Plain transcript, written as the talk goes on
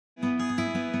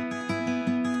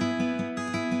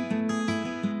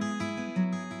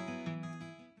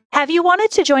Have you wanted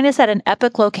to join us at an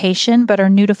epic location but are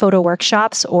new to photo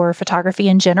workshops or photography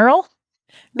in general?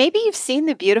 Maybe you've seen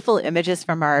the beautiful images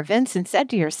from our events and said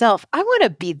to yourself, I want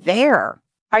to be there.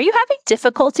 Are you having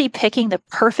difficulty picking the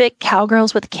perfect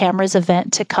Cowgirls with Cameras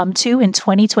event to come to in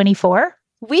 2024?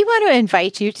 We want to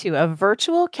invite you to a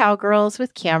virtual Cowgirls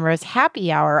with Cameras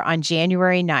happy hour on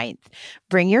January 9th.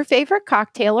 Bring your favorite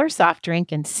cocktail or soft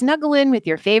drink and snuggle in with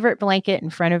your favorite blanket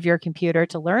in front of your computer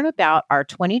to learn about our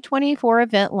 2024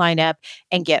 event lineup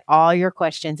and get all your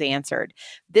questions answered.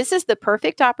 This is the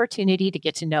perfect opportunity to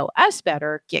get to know us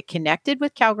better, get connected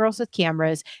with Cowgirls with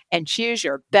Cameras, and choose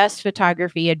your best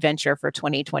photography adventure for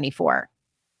 2024.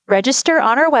 Register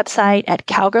on our website at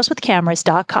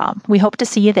cowgirlswithcameras.com. We hope to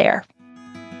see you there.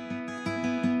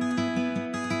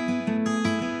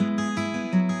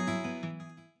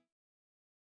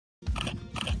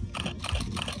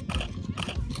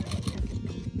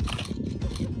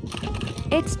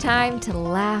 It's time to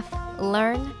laugh,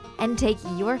 learn, and take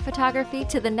your photography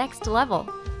to the next level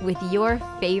with your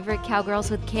favorite Cowgirls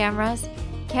with Cameras,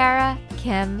 Cara,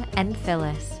 Kim, and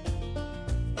Phyllis.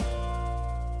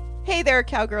 Hey there,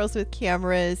 Cowgirls with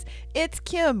Cameras. It's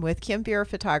Kim with Kim Beer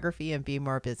Photography and Be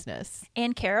More Business.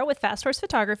 And Cara with Fast Horse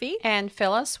Photography. And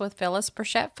Phyllis with Phyllis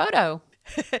Burchette Photo.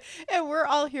 And we're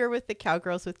all here with the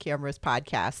Cowgirls with Cameras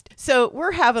podcast. So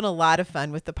we're having a lot of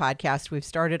fun with the podcast. We've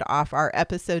started off our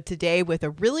episode today with a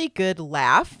really good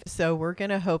laugh. So we're going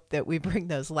to hope that we bring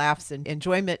those laughs and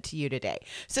enjoyment to you today.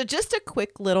 So just a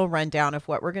quick little rundown of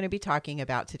what we're going to be talking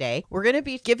about today. We're going to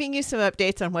be giving you some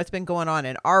updates on what's been going on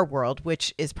in our world,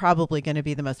 which is probably going to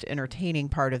be the most entertaining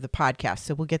part of the podcast.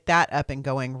 So we'll get that up and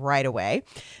going right away.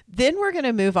 Then we're going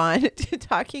to move on to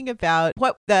talking about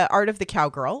what the art of the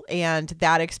cowgirl and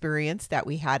that experience that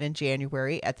we had in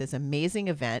January at this amazing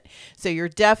event. So you're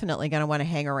definitely going to want to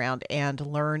hang around and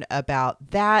learn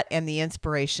about that and the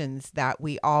inspirations that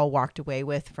we all walked away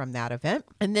with from that event.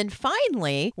 And then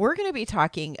finally, we're going to be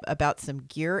talking about some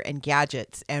gear and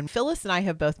gadgets. And Phyllis and I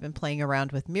have both been playing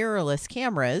around with mirrorless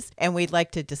cameras, and we'd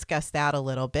like to discuss that a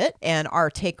little bit and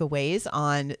our takeaways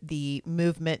on the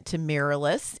movement to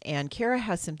mirrorless. And Cara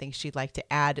has some things she'd like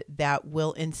to add that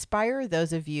will inspire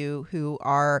those of you who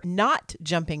are not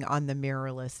jumping on the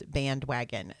mirrorless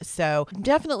bandwagon. So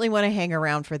definitely want to hang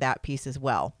around for that piece as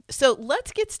well. So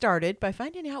let's get started by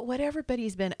finding out what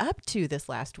everybody's been up to this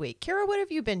last week. Cara, what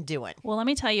have you been doing? Well, let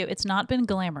me tell you, it's not been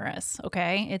glamorous,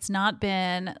 okay? It's not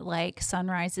been like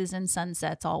sunrises and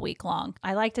sunsets all week long.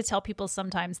 I like to tell people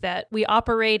sometimes that we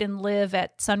operate and live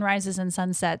at sunrises and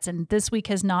sunsets, and this week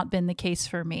has not been the case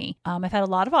for me. I've had a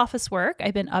lot of office work.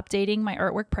 I've been updating my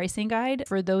artwork pricing guide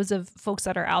for those of folks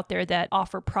that are out there that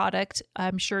offer product.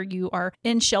 I'm sure you are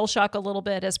in shell shock a little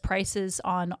bit as prices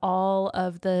on all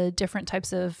of the different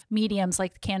types of mediums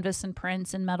like canvas and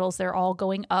prints and metals, they're all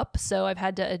going up. So I've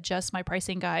had to adjust my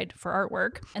pricing guide for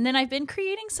artwork. And then I've been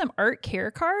creating some art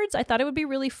care cards. I thought it would be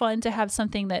really fun to have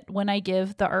something that when I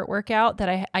give the artwork out,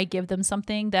 that I give them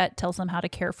something that tells them how to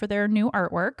care for their new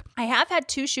artwork. I have had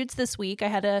 2 shoots this week. I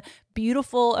had a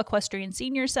beautiful equestrian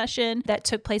senior session that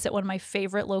took place at one of my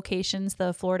favorite locations,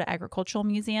 the Florida Agricultural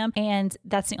Museum. And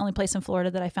that's the only place in Florida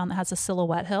that I found that has a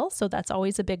silhouette hill. So that's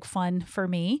always a big fun for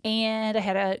me. And I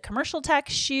had a commercial tech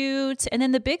shoot. And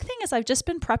then the big thing is I've just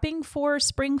been prepping for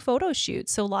spring photo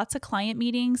shoots. So lots of client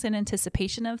meetings in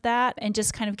anticipation of that and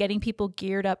just kind of getting people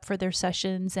geared up for their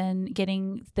sessions and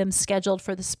getting them scheduled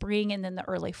for the spring and then the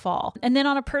early fall. And then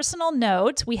on a personal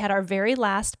note, we had our very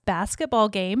last basketball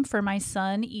game for my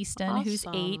son, Easton, who's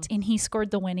 8, and he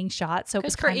scored the winning shot. So it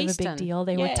was kind of a big deal.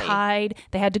 They were tied.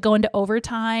 They had to go into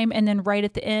overtime. And then right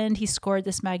at the end, he scored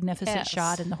this magnificent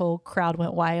shot and the whole crowd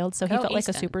went wild. So he felt like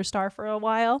a superstar for a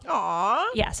while. Aww.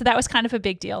 Yeah, so that was kind of a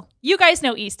big deal. You guys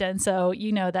know Easton, so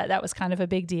you know that that was kind of a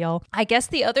big deal. I guess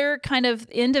the other kind of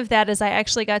end of that is I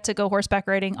actually got to go horseback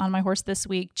riding on my horse this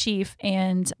week, Chief,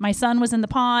 and my son was in the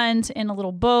pond in a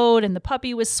little boat and the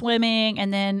puppy was swimming,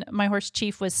 and then my horse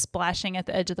Chief was splashing at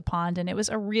the edge of the pond, and it was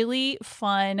a really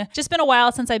fun, just been a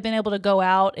while since I've been able to go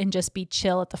out and just be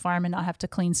chill at the farm and not have to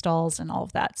clean stalls and all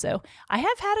of that. So I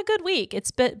have had a good week.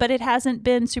 But it hasn't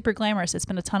been super glamorous. It's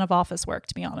been a ton of office work,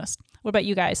 to be honest. What about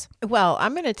you guys? Well,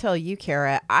 I'm going to tell you,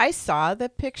 Cara, I saw the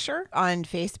picture on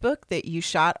Facebook that you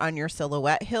shot on your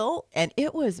silhouette hill, and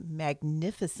it was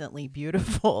magnificently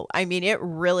beautiful. I mean, it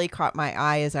really caught my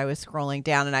eye as I was scrolling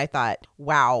down, and I thought,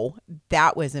 wow,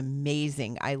 that was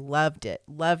amazing. I loved it.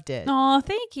 Loved it. Oh,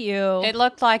 thank you. It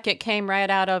looked like like it came right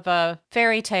out of a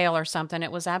fairy tale or something.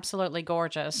 It was absolutely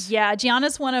gorgeous. Yeah,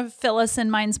 Gianna's one of Phyllis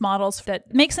and mine's models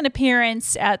that makes an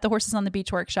appearance at the Horses on the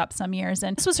Beach workshop some years.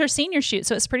 And this was her senior shoot,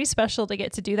 so it's pretty special to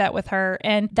get to do that with her.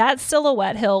 And that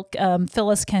silhouette hill,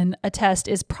 Phyllis can attest,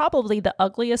 is probably the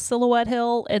ugliest silhouette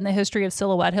hill in the history of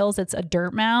silhouette hills. It's a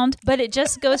dirt mound, but it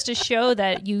just goes to show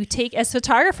that you take, as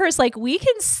photographers, like we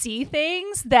can see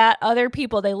things that other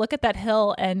people, they look at that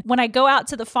hill. And when I go out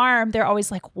to the farm, they're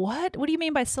always like, what do you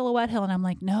mean by silhouette hill? And I'm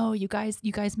like, no, you guys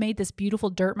made this beautiful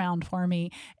dirt mound for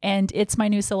me. And it's my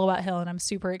new silhouette hill. And I'm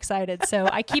super excited. So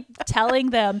I keep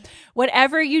telling them,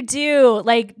 whatever you do,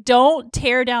 like don't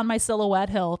tear down my silhouette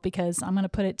hill, because I'm going to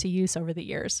put it to use over the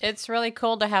years. It's really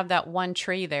cool to have that one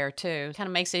tree there too. Kind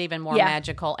of makes it even more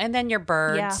magical. And then your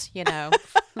birds, you know.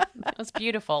 It's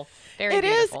beautiful. Very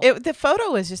beautiful. It is. The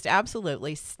photo is just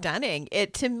absolutely stunning.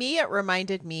 To me, it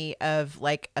reminded me of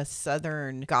like a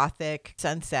Southern Gothic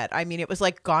sunset. I mean, it was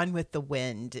like Gone with the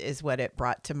Wind is what it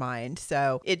brought to mind.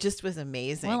 So it just was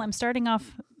amazing. Well, I'm starting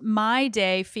off my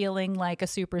day feeling like a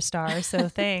superstar. So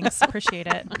thanks. Appreciate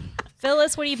it.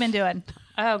 Phyllis, what have you been doing?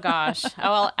 Oh, gosh.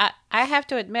 Well, I have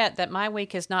to admit that my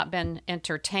week has not been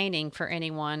entertaining for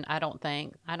anyone, I don't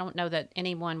think. I don't know that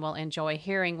anyone will enjoy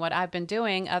hearing what I've been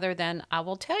doing, other than I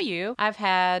will tell you, I've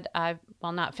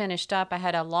not finished up. I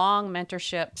had a long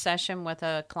mentorship session with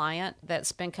a client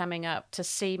that's been coming up to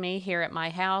see me here at my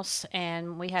house,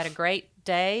 and we had a great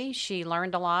day. She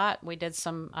learned a lot. We did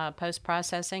some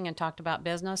post-processing and talked about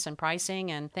business and pricing,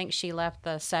 and I think she left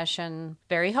the session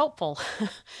very helpful.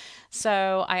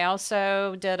 So I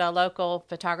also did a local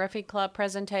photography club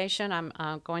presentation.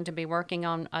 I'm going to be working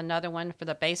on another one for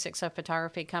the basics of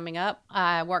photography coming up.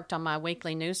 I worked on my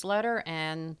weekly newsletter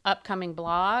and upcoming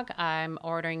blog. I'm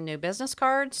ordering new business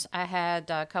cards. I had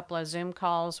a couple of Zoom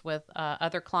calls with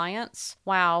other clients.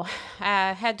 Wow.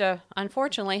 I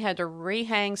unfortunately had to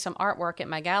rehang some artwork at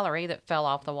my gallery that fell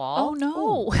off the wall. Oh,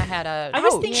 no. I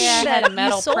was thinking that a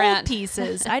metal you sold print.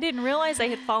 pieces. I didn't realize they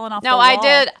had fallen off the No, wall. I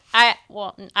did.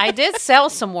 I did sell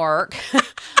some work,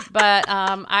 but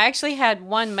I actually had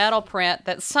one metal print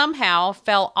that somehow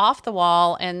fell off the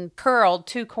wall and curled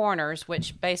two corners,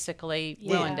 which basically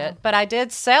ruined it. But I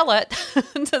did sell it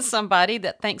to somebody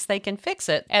that thinks they can fix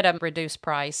it at a reduced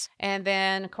price. And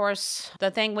then, of course,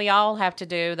 the thing we all have to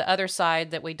do, the other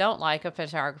side that we don't like of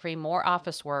photography, more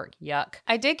office work. Yuck.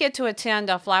 I did get to attend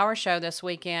a flower show this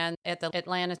weekend at the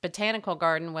Atlanta Botanical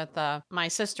Garden with my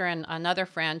sister and another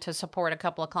friend to support a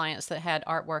couple of clients that had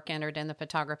artwork entered in the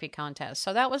photography contest.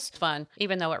 So that was fun,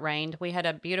 even though it rained. We had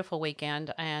a beautiful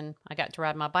weekend, and I got to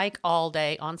ride my bike all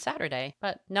day on Saturday.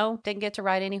 But no, didn't get to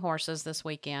ride any horses this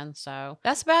weekend. So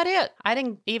that's about it. I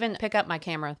didn't even pick up my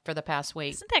camera for the past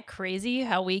week. Isn't that crazy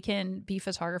how we can be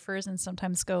photographers and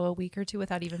sometimes go a week or two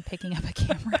without even picking up a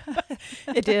camera?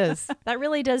 It is. That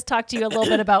really does talk to you a little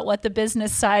bit about what the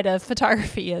business side of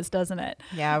photography is, doesn't it?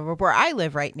 Yeah, where I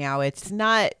live right now, it's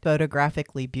not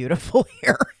photographically beautiful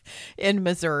here in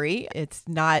Missouri. It's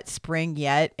not spring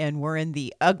yet, and we're in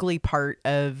the ugly part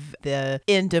of the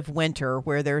end of winter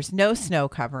where there's no snow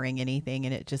covering anything,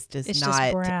 and it just is It's not.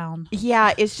 just brown.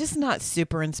 Yeah, it's just not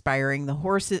super inspiring. The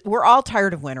horses, we're all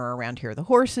tired of winter around here. The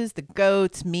horses, the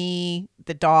goats, me,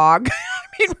 the dog.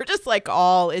 I mean, we're just like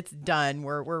it's done.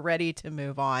 We're ready to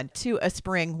move on to a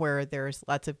spring where there's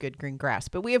lots of good green grass.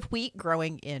 But we have wheat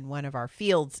growing in one of our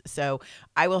fields, so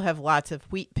I will have lots of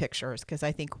wheat pictures because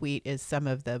I think wheat is some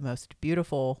of the most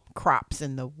beautiful crops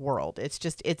in the world. It's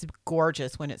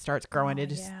gorgeous when it starts growing.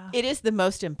 It is the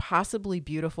most impossibly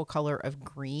beautiful color of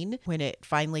green when it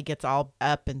finally gets all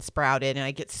up and sprouted. And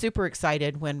I get super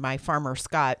excited when my farmer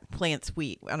Scott plants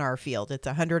wheat on our field. It's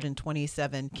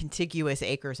 127 contiguous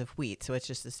acres of wheat. So it's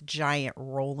just this giant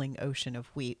rolling ocean of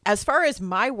wheat. As far as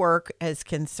my work is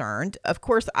concerned, of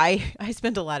course, I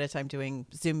spend a lot of time doing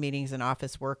Zoom meetings and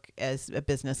office work as a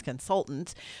business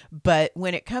consultant. But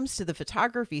when it comes to the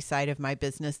photography side of my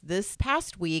business, this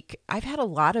past week, I've had a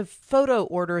lot of photo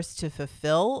orders to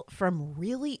fulfill from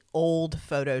really old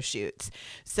photo shoots.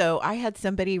 So I had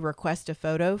somebody request a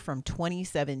photo from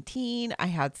 2017. I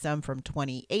had some from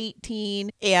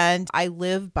 2018. And I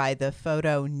live by the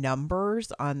photo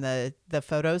numbers on the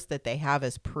photos that they have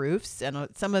as proofs. And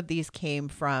some of these came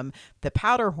from the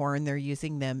Powderhorn. They're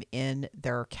using them in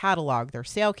their catalog, their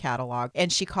sale catalog.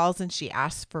 And she calls and she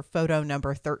asks for photo number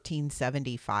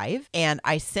 1375. And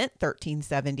I sent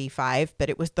 1375, but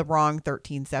it was the wrong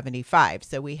 1375.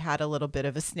 So we had a little bit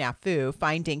of a snafu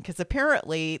finding, because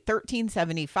apparently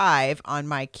 1375 on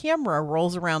my camera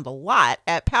rolls around a lot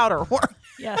at Powderhorn.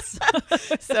 Yes.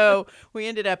 So we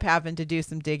ended up having to do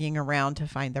some digging around to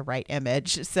find the right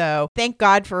image. So thank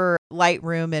God for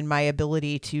Lightroom and my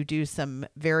ability to do some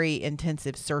very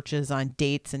intensive searches on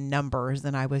dates and numbers.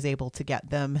 And I was able to get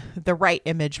them the right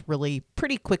image really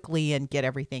pretty quickly and get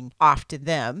everything off to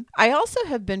them. I also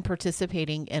have been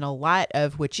participating in a lot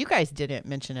of, which you guys didn't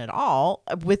mention at all,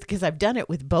 because I've done it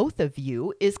with both of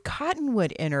you, is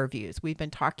Cottonwood interviews. We've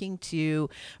been talking to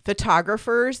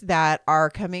photographers that are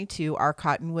coming to our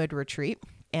Cottonwood retreat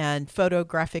and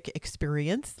photographic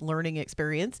learning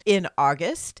experience in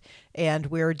August. And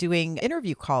we're doing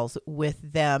interview calls with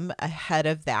them ahead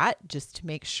of that, just to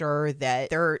make sure that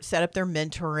they're set up their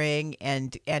mentoring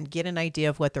and get an idea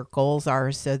of what their goals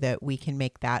are, so that we can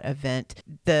make that event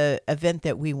the event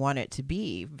that we want it to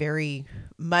be, very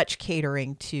much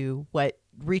catering to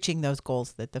reaching those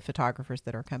goals that the photographers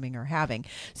that are coming are having.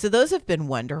 So those have been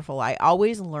wonderful. I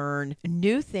always learn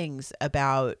new things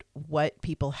about what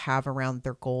people have around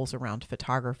their goals around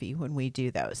photography when we do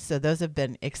those. So those have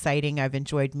been exciting. I've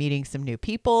enjoyed meeting some new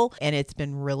people, and it's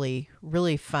been really,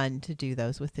 really fun to do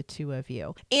those with the two of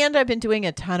you. And I've been doing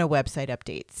a ton of website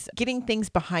updates, getting things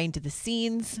behind the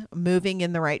scenes, moving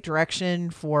in the right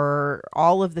direction for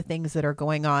all of the things that are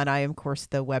going on. I am, of course,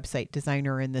 the website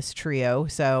designer in this trio.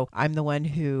 So I'm the one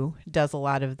who does a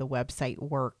lot of the website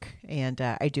work, and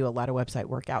I do a lot of website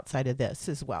work outside of this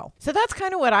as well. So that's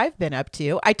kind of what I've been up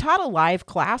to. I taught a live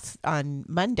class on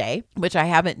Monday, which I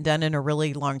haven't done in a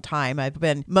really long time. I've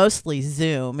been mostly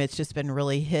Zoom. It's just been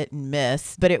really hit and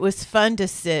miss, but it was fun to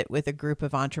sit with a group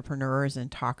of entrepreneurs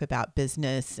and talk about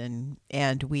business,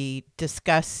 and we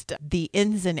discussed the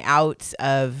ins and outs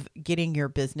of getting your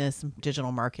business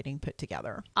digital marketing put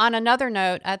together. On another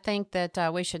note, I think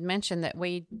that we should mention that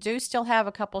we do still have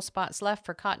a couple spots left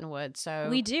for Cottonwood. So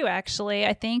we do, actually.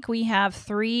 I think we have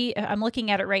 3. I'm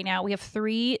looking at it right now. We have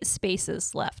 3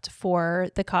 spaces left for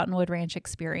the Cottonwood Ranch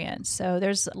experience. So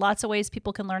there's lots of ways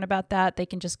people can learn about that. They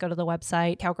can just go to the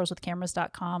website,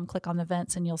 cowgirlswithcameras.com, click on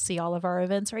events, and you'll see all of our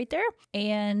events right there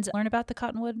and learn about the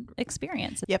Cottonwood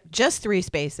experience. Yep, just 3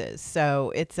 spaces.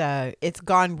 So it's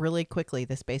gone really quickly.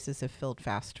 The spaces have filled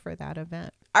fast for that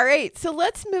event. All right, so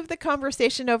let's move the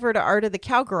conversation over to Art of the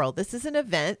Cowgirl. This is an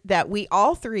event that we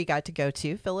all 3 got to go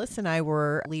to. Phyllis and I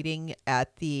were leading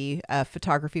at the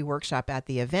photography workshop at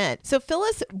the event. So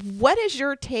Phyllis, what is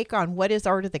your take on what is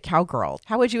Art of the Cowgirl?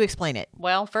 How would you explain it?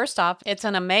 Well, first off, it's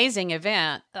an amazing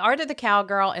event. The Art of the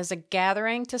Cowgirl is a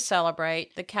gathering to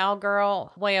celebrate the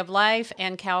cowgirl way of life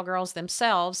and cowgirls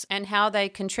themselves and how they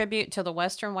contribute to the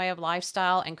Western way of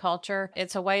lifestyle and culture.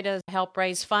 It's a way to help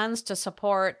raise funds to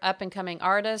support up-and-coming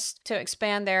artists, to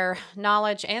expand their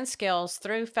knowledge and skills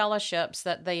through fellowships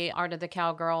that the Art of the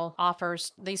Cowgirl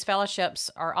offers. These fellowships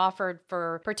are offered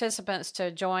for participants to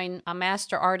join a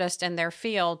master artist in their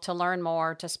field to learn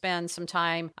more, to spend some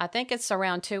time. I think it's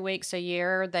around 2 weeks a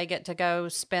year. They get to go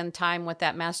spend time with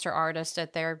that master artist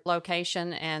at their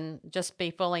location and just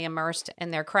be fully immersed in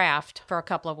their craft for a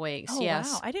couple of weeks. Oh,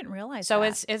 yes. wow. I didn't realize so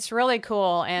that. it's really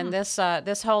cool. And this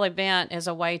whole event is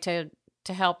a way to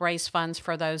help raise funds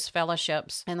for those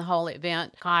fellowships and the whole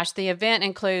event. Gosh, the event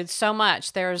includes so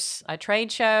much. There's a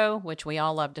trade show, which we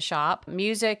all love to shop.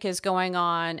 Music is going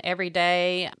on every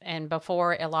day. And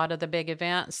before a lot of the big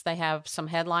events, they have some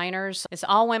headliners. It's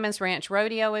all women's ranch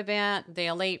rodeo event, the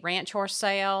elite ranch horse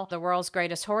sale, the world's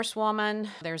greatest horsewoman.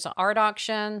 There's an art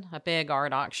auction, a big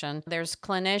art auction. There's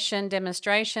clinician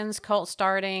demonstrations, colt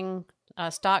starting,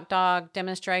 stock dog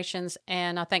demonstrations,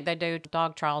 and I think they do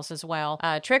dog trials as well.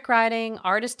 Trick riding,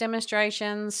 artist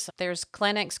demonstrations. There's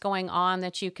clinics going on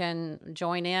that you can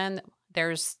join in.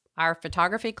 There's our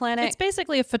photography clinic. It's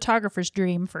basically a photographer's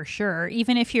dream for sure,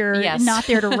 even if you're not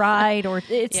there to ride, or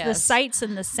it's the sights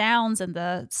and the sounds and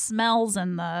the smells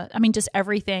and just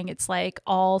everything. It's like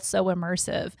all so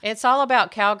immersive. It's all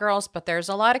about cowgirls, but there's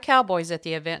a lot of cowboys at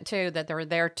the event too that they're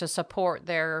there to support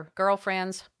their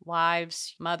girlfriends,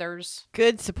 wives, mothers.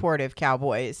 Good supportive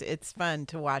cowboys. It's fun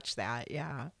to watch that.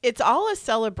 Yeah. It's all a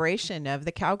celebration of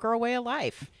the cowgirl way of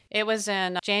life. It was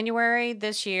in January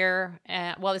this year.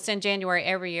 Well, it's in January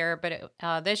every year, but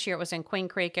this year it was in Queen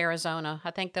Creek, Arizona.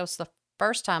 I think that was the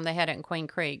first time they had it in Queen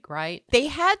Creek, right? They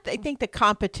had, I think, the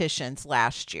competitions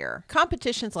last year.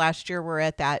 Competitions last year were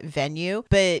at that venue,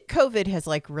 but COVID has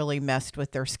really messed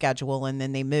with their schedule. And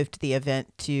then they moved the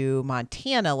event to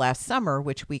Montana last summer,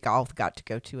 which we all got to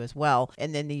go to as well.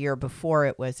 And then the year before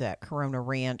it was at Corona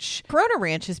Ranch. Corona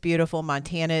Ranch is beautiful.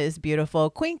 Montana is beautiful.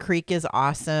 Queen Creek is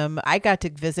awesome. I got to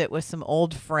visit with some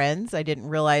old friends. I didn't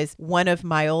realize one of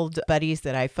my old buddies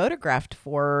that I photographed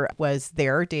for was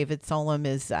there. David Solom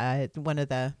is one one of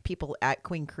the people at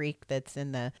Queen Creek that's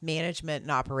in the management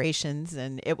and operations.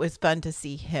 And it was fun to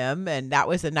see him. And that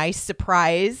was a nice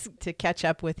surprise to catch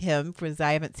up with him because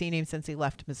I haven't seen him since he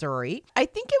left Missouri. I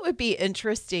think it would be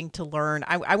interesting to learn.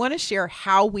 I want to share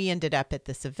how we ended up at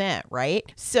this event, right?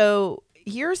 So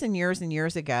years and years and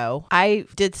years ago, I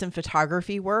did some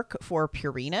photography work for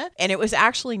Purina, and it was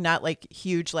actually not like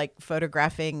huge, like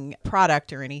photographing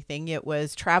product or anything. It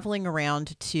was traveling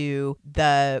around to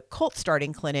the colt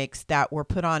starting clinics that were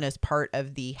put on as part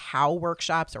of the HOW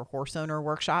workshops or horse owner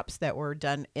workshops that were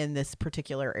done in this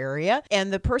particular area.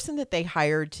 And the person that they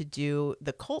hired to do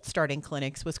the colt starting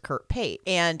clinics was Kurt Pate.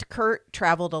 And Kurt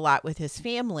traveled a lot with his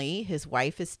family. His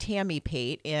wife is Tammy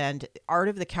Pate, and Art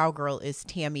of the Cowgirl is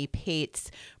Tammy Pate's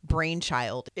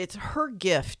brainchild. It's her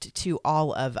gift to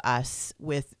all of us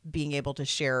with being able to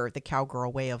share the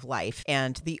cowgirl way of life.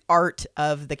 And the art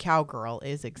of the cowgirl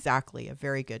is exactly a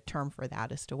very good term for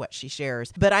that as to what she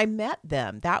shares. But I met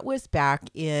them. That was back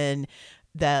in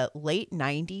the late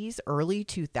 90s, early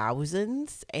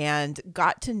 2000s, and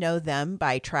got to know them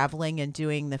by traveling and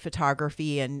doing the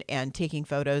photography and taking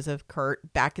photos of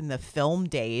Kurt back in the film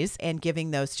days and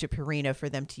giving those to Purina for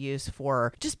them to use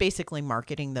for just basically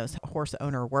marketing those horse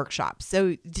owner workshops.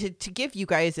 So to give you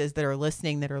guys as that are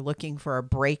listening that are looking for a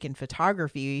break in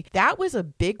photography, that was a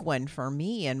big one for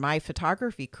me in my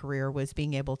photography career, was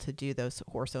being able to do those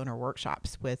horse owner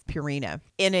workshops with Purina.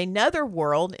 In another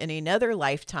world, in another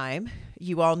lifetime,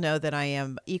 you all know that I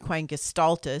am equine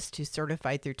gestaltist who's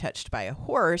certified through Touched by a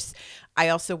Horse. I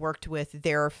also worked with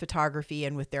their photography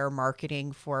and with their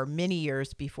marketing for many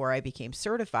years before I became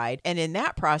certified. And in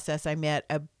that process, I met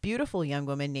a beautiful young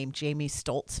woman named Jamie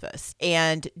Stoltzfus.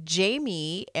 And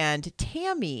Jamie and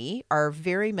Tammy are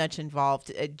very much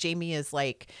involved. Jamie is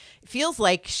feels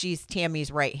like she's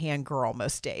Tammy's right-hand girl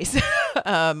most days.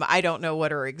 I don't know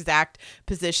what her exact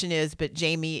position is, but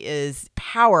Jamie is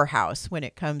powerhouse when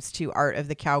it comes to Art of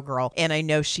the Cowgirl. And I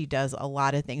know she does a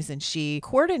lot of things. And she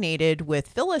coordinated with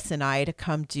Phyllis and I to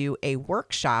come do a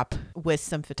workshop with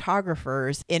some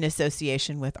photographers in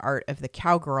association with Art of the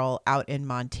Cowgirl out in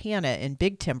Montana in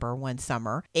Big Timber one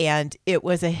summer. And it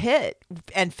was a hit.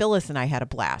 And Phyllis and I had a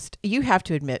blast. You have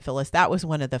to admit, Phyllis, that was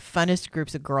one of the funnest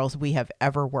groups of girls we have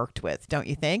ever worked with, don't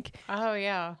you think? Oh,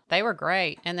 yeah. They were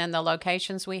great. And then the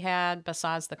locations we had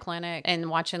besides the clinic and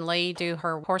watching Lee do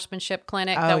her horsemanship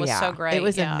clinic, that was so great. It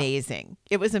was amazing.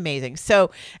 It was amazing.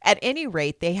 So at any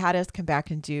rate, they had us come back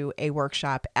and do a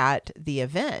workshop at the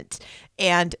event.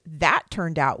 And that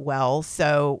turned out well.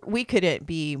 So we couldn't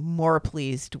be more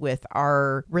pleased with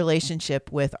our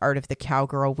relationship with Art of the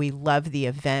Cowgirl. We love the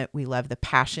event. We love the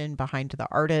passion behind the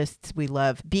artists. We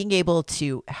love being able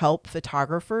to help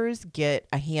photographers get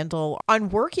a handle on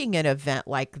working an event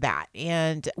like that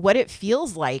and what it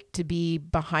feels like to be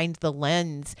behind the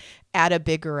lens at a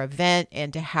bigger event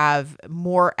and to have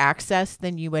more access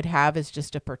than you would have as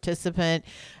just a participant,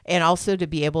 and also to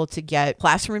be able to get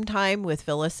classroom time with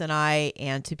Phyllis and I,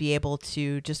 and to be able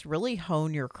to just really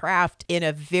hone your craft in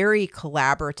a very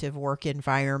collaborative work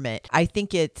environment. I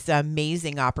think it's an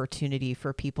amazing opportunity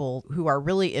for people who are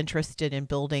really interested in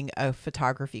building a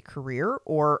photography career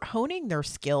or honing their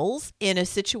skills in a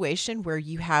situation where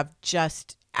you have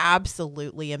just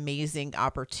absolutely amazing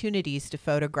opportunities to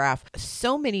photograph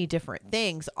so many different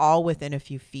things all within a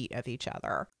few feet of each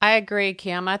other. I agree,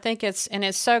 Kim. I think it's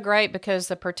so great because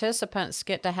the participants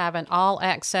get to have an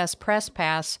all-access press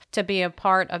pass to be a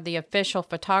part of the official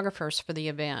photographers for the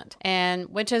event, and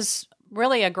which is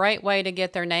really a great way to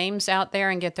get their names out there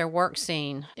and get their work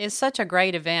seen. It's such a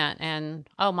great event. And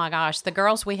oh my gosh, the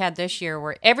girls we had this year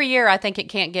were, every year I think it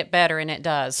can't get better, and it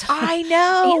does. I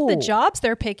know. And the jobs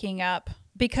they're picking up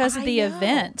because of the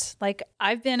event. Like,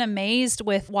 I've been amazed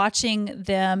with watching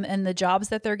them and the jobs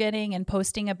that they're getting and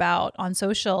posting about on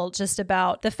social, just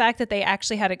about the fact that they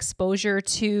actually had exposure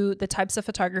to the types of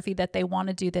photography that they want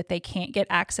to do that they can't get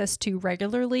access to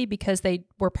regularly because they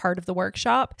were part of the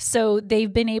workshop. So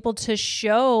they've been able to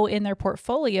show in their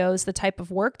portfolios the type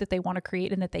of work that they want to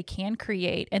create and that they can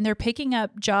create. And they're picking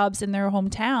up jobs in their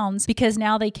hometowns because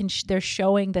now they can, they're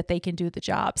showing that they can do the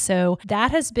job. So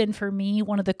that has been, for me,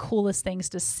 one of the coolest things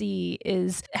to see,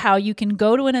 is how you can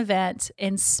go to an event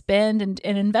and spend and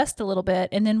invest a little bit,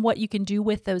 and then what you can do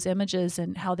with those images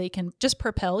and how they can just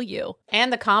propel you.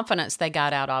 And the confidence they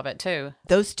got out of it too.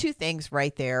 Those two things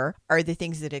right there are the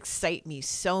things that excite me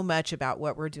so much about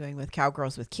what we're doing with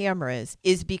Cowgirls with Cameras,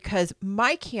 is because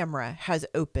my camera has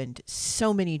opened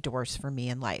so many doors for me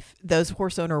in life. Those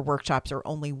horse owner workshops are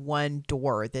only one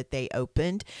door that they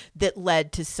opened that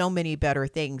led to so many better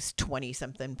things 20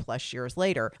 something plus years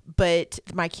later. But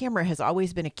my camera has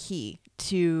always been a key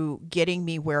to getting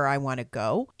me where I want to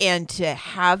go, and to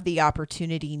have the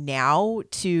opportunity now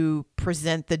to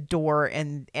present the door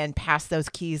and pass those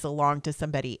keys along to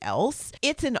somebody else.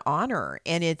 It's an honor,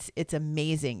 and it's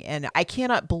amazing. And I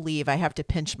cannot believe, I have to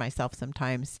pinch myself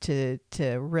sometimes to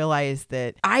realize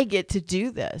that I get to do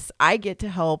this. I get to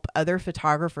help other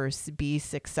photographers be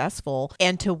successful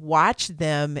and to watch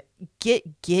them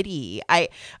get giddy.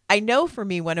 I know for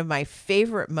me, one of my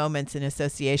favorite moments in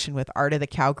association with Art of the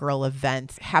Cowgirl events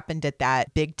happened at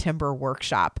that Big Timber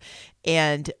workshop.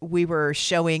 And we were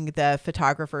showing the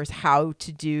photographers how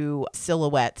to do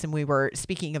silhouettes. And we were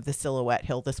speaking of the Silhouette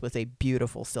Hill. This was a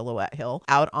beautiful Silhouette Hill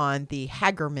out on the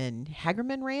Hagerman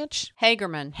Ranch?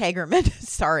 Hagerman.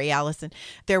 Sorry, Allison.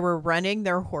 They were running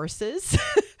their horses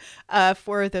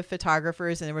for the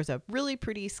photographers. And there was a really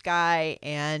pretty sky.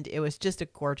 And it was just a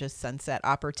gorgeous sunset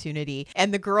opportunity.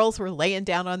 And the girls were laying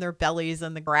down on their bellies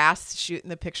on the grass, shooting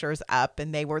the pictures up.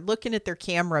 And they were looking at their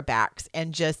camera backs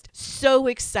and just so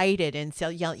excited and so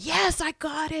yelling, "Yes, I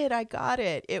got it. I got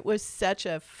it." It was such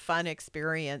a fun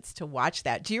experience to watch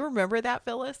that. Do you remember that,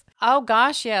 Phyllis? Oh,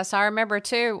 gosh, yes. I remember,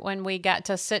 too, when we got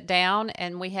to sit down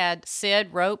and we had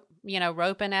Sid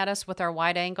roping at us with our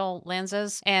wide angle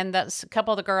lenses. And that's a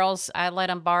couple of the girls, I let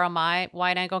them borrow my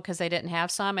wide angle because they didn't have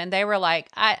some. And they were like,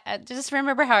 I just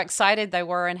remember how excited they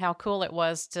were and how cool it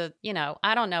was to,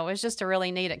 I don't know. It was just a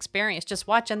really neat experience just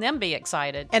watching them be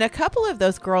excited. And a couple of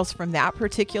those girls from that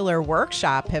particular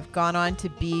workshop have gone on to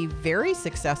be very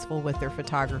successful with their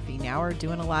photography now, are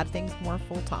doing a lot of things more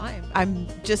full time. I'm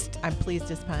pleased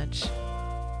as punch.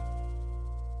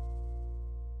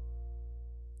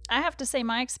 I have to say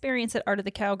my experience at Art of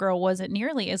the Cowgirl wasn't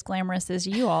nearly as glamorous as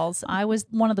you all's. I was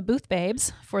one of the booth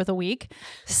babes for the week.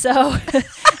 So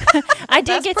I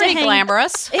did get to hang.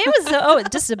 Glamorous. It was,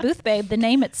 just a booth babe. The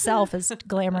name itself is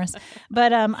glamorous.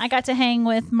 But I got to hang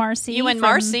with Marcy. You and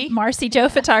Marcy. Marcy Joe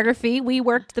Photography. We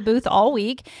worked the booth all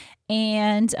week.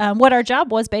 And what our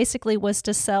job was basically was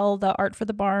to sell the Art for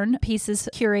the Barn pieces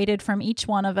curated from each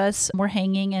one of us. We're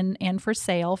hanging and for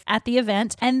sale at the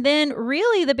event. And then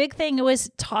really the big thing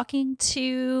was talking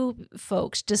to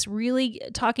folks, just really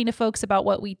talking to folks about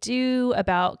what we do,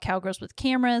 about Cowgirls with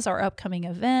Cameras, our upcoming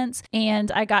events.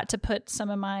 And I got to put some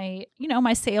of my,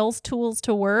 my sales tools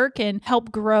to work and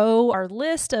help grow our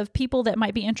list of people that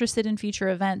might be interested in future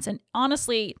events. And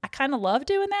honestly, I kind of love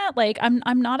doing that. Like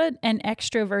I'm not an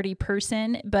extroverty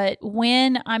person, but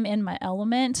when I'm in my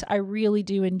element, I really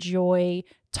do enjoy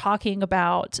talking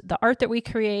about the art that we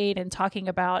create and talking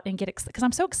about and because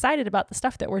I'm so excited about the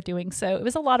stuff that we're doing. So it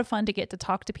was a lot of fun to get to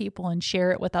talk to people and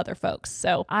share it with other folks.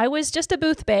 So I was just a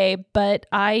booth babe, but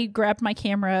I grabbed my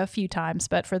camera a few times,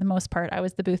 but for the most part, I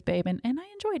was the booth babe and I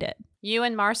enjoyed it. You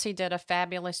and Marcy did a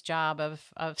fabulous job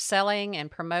of selling and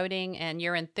promoting, and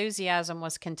your enthusiasm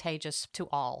was contagious to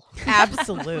all.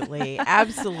 Absolutely.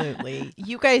 Absolutely.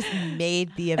 You guys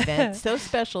made the event so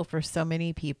special for so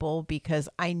many people because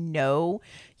I know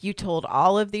you told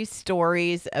all of these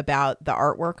stories about the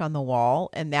artwork on the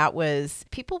wall. And that was,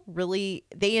 people really,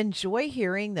 they enjoy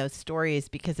hearing those stories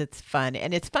because it's fun.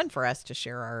 And it's fun for us to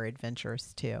share our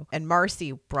adventures too. And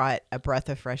Marcy brought a breath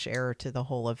of fresh air to the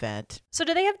whole event. So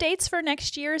do they have dates for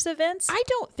next year's events? I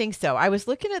don't think so. I was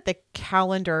looking at the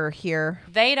calendar here.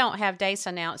 They don't have dates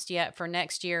announced yet for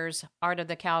next year's Art of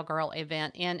the Cowgirl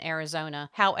event in Arizona.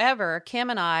 However, Kim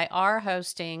and I are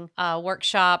hosting a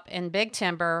workshop in Big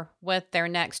Timber with their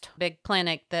next big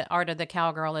clinic that Art of the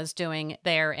Cowgirl is doing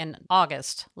there in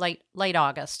August, late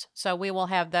August. So we will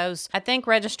have those. I think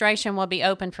registration will be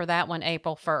open for that one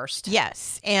April 1st.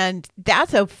 Yes. And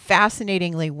that's a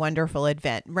fascinatingly wonderful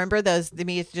event. Remember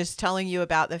me just telling you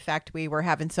about the fact we were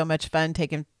having so much fun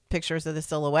taking pictures of the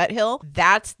Silhouette Hill.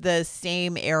 That's the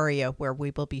same area where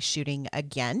we will be shooting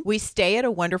again. We stay at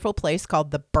a wonderful place called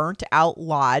the Burnt Out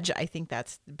Lodge. I think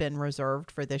that's been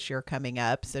reserved for this year coming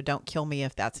up. So don't kill me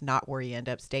if that's not where you end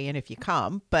up staying if you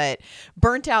come. But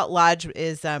Burnt Out Lodge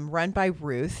is run by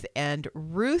Ruth, and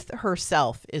Ruth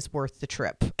herself is worth the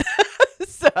trip.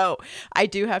 So I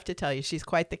do have to tell you, she's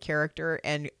quite the character,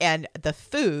 and the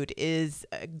food is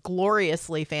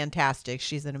gloriously fantastic.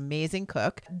 She's an amazing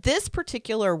cook. This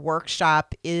particular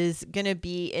workshop is going to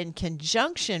be in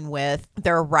conjunction with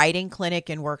their writing clinic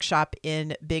and workshop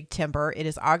in Big Timber. It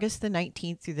is August the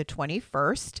 19th through the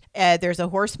 21st. There's a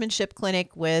horsemanship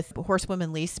clinic with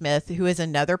horsewoman Lee Smith, who is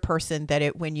another person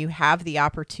that when you have the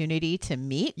opportunity to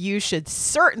meet, you should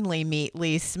certainly meet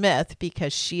Lee Smith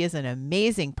because she is an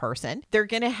amazing person. They're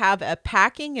going going to have a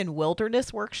packing and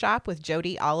wilderness workshop with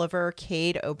Jody Oliver,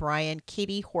 Cade O'Brien,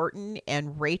 Katie Horton,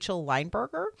 and Rachel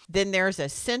Lineberger. Then there's a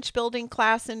cinch building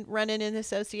class running in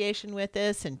association with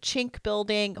this, and chink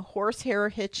building, horsehair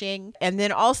hitching. And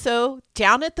then also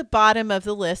down at the bottom of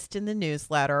the list in the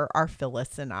newsletter are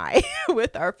Phyllis and I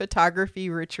with our photography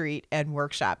retreat and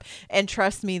workshop. And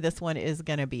trust me, this one is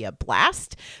going to be a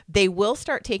blast. They will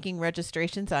start taking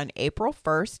registrations on April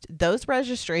 1st. Those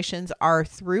registrations are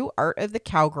through Art of the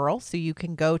Cowgirl. So you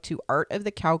can go to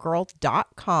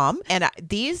artofthecowgirl.com. And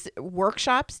these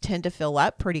workshops tend to fill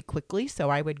up pretty quickly. So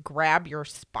I would grab your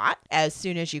spot as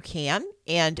soon as you can.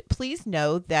 And please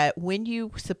know that when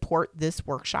you support this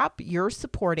workshop, you're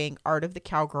supporting Art of the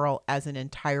Cowgirl as an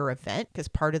entire event, because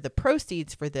part of the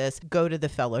proceeds for this go to the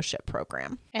fellowship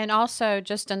program. And also,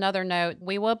 just another note,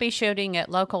 we will be shooting at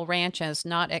local ranches,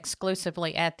 not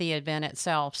exclusively at the event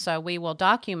itself. So we will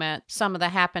document some of the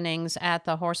happenings at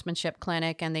the horsemanship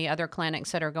clinic and the other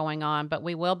clinics that are going on, but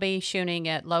we will be shooting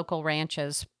at local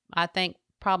ranches. I think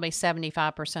probably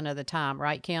 75% of the time,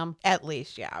 right, Kim? At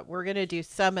least, yeah. We're going to do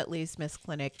some at least Miss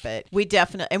Clinic, but we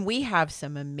definitely, and we have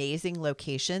some amazing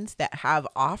locations that have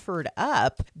offered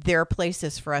up their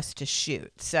places for us to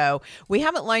shoot. So we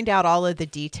haven't lined out all of the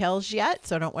details yet,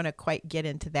 so I don't want to quite get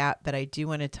into that, but I do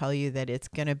want to tell you that it's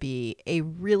going to be a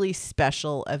really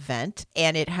special event,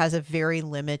 and it has a very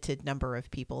limited number of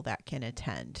people that can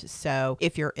attend. So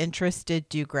if you're interested,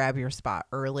 do grab your spot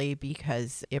early,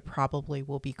 because it probably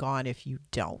will be gone if you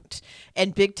don't.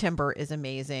 And Big Timber is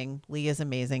amazing. Lee is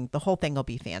amazing. The whole thing will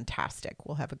be fantastic.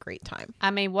 We'll have a great time.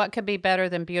 I mean, what could be better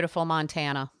than beautiful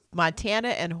Montana? Montana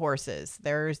and horses.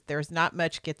 There's not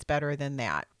much gets better than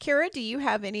that. Cara, do you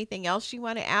have anything else you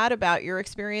want to add about your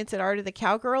experience at Art of the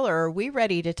Cowgirl, or are we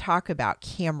ready to talk about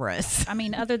cameras? I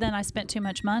mean, other than I spent too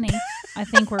much money, I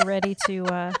think we're ready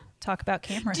to talk about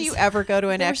cameras. Do you ever go to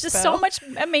an There's expo? just so much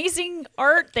amazing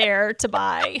art there to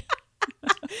buy.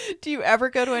 Do you ever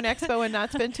go to an expo and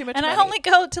not spend too much and money? I only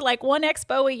go to like one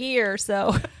expo a year,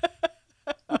 so.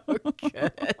 Oh,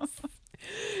 goodness.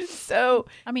 So,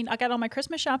 I mean, I got all my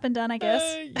Christmas shopping done, I guess.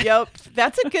 Yep.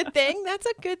 That's a good thing. That's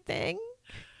a good thing.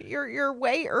 You're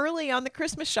way early on the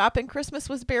Christmas shopping. Christmas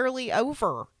was barely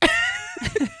over.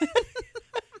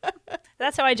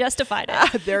 That's how I justified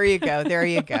it. There you go. There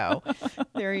you go.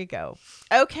 There you go.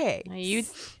 Okay.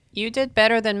 You did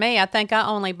better than me. I think I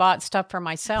only bought stuff for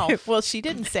myself. Well, she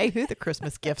didn't say who the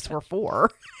Christmas gifts were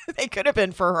for. They could have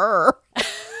been for her.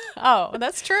 Oh,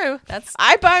 that's true.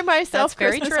 I buy myself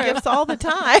very Christmas true. gifts all the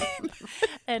time.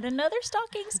 And another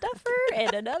stocking stuffer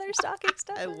and another stocking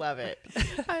stuffer. I love it.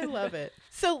 I love it.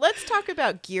 So let's talk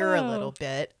about gear a little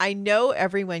bit. I know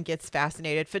everyone gets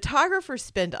fascinated. Photographers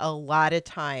spend a lot of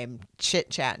time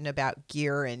chit-chatting about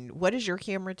gear and what does your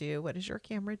camera do? What does your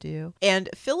camera do? And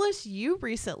Phyllis, you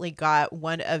recently got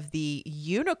one of the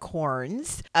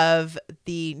unicorns of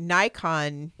the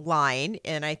Nikon line.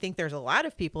 And I think there's a lot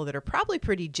of people that are probably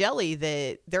pretty jelly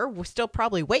that they're still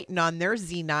probably waiting on their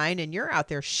Z9 and you're out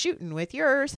there shooting with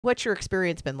yours. What's your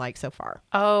experience been like so far?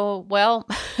 Oh, well,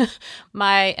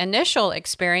 my initial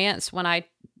experience when I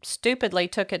stupidly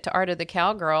took it to Art of the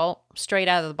Cowgirl straight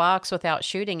out of the box without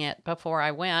shooting it before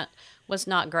I went was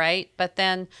not great. But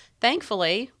then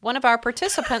thankfully, one of our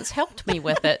participants helped me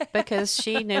with it because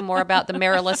she knew more about the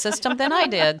mirrorless system than I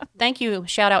did. Thank you.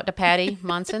 Shout out to Patty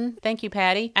Munson. Thank you,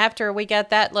 Patty. After we got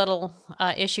that little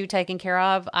issue taken care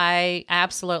of, I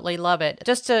absolutely love it.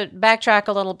 Just to backtrack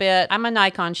a little bit, I'm a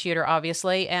Nikon shooter,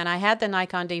 obviously, and I had the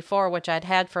Nikon D4, which I'd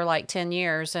had for like 10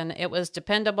 years, and it was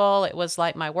dependable. It was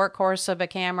like my workhorse of a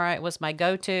camera. It was my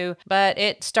go-to, but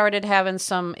it started having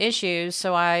some issues,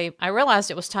 so I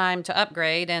realized it was time to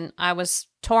upgrade, and I was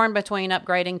torn between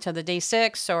upgrading to the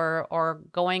D6 or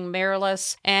going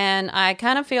mirrorless. And I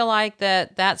kind of feel like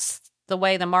that's the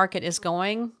way the market is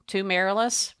going, to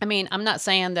mirrorless. I mean, I'm not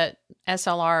saying that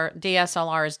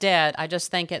DSLR is dead. I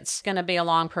just think it's going to be a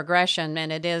long progression,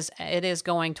 and it is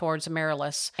going towards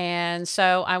mirrorless. And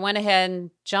so I went ahead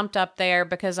and jumped up there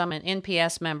because I'm an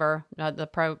NPS member, the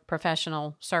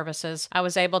professional services. I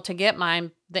was able to get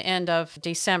mine the end of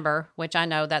December, which I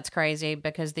know that's crazy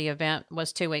because the event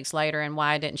was 2 weeks later, and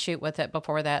why I didn't shoot with it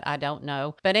before that, I don't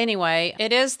know. But anyway,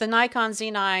 the Nikon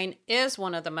Z9 is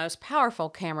one of the most powerful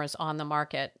cameras on the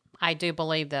market. I do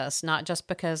believe this, not just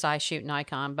because I shoot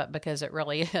Nikon, but because it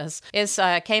really is. It's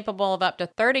capable of up to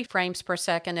 30 frames per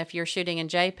second if you're shooting in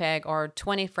JPEG, or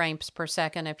 20 frames per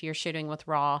second if you're shooting with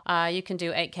RAW. You can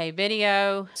do 8K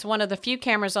video. It's one of the few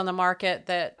cameras on the market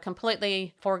that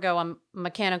completely forego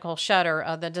mechanical shutter.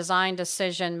 The design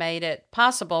decision made it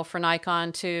possible for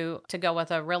Nikon to go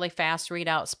with a really fast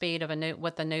readout speed of a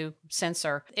new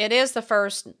sensor. It is the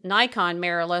first Nikon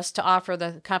mirrorless to offer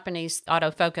the company's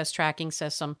autofocus tracking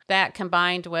system. That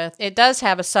combined with, it does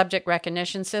have a subject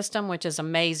recognition system, which is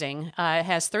amazing. It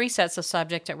has 3 sets of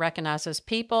subject. It recognizes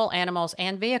people, animals,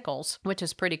 and vehicles, which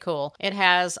is pretty cool. It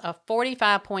has a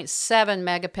 45.7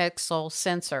 megapixel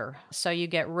sensor, so you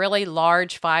get really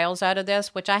large files out of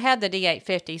this, which I had the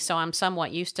D850, so I'm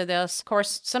somewhat used to this. Of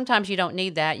course, sometimes you don't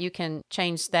need that. You can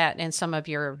change that in some of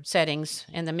your settings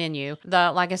in the menu.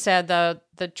 Like I said, the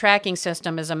tracking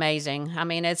system is amazing. I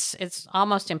mean, it's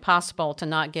almost impossible to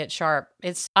not get sharp.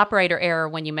 It's operator error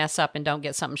when you mess up and don't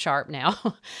get something sharp now.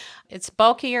 It's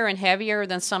bulkier and heavier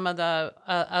than some of the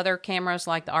other cameras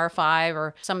like the R5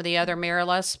 or some of the other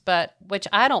mirrorless, but which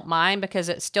I don't mind because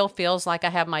it still feels like I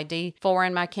have my D4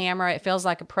 in my camera. It feels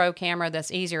like a pro camera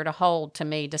that's easier to hold to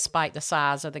me despite the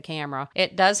size of the camera.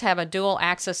 It does have a dual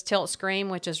axis tilt screen,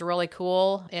 which is really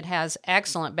cool. It has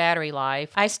excellent battery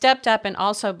life. I stepped up and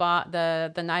also bought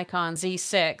the Nikon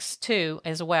Z6 too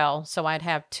as well, so I'd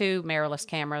have 2 mirrorless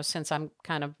cameras since I'm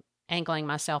kind of angling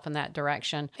myself in that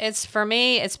direction. For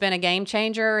me, it's been a game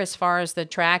changer as far as the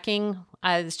tracking.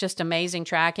 It's just amazing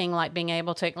tracking, like being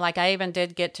able to, like I even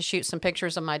did get to shoot some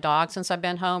pictures of my dog since I've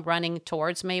been home running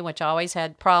towards me, which I always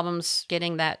had problems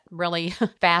getting that really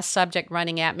fast subject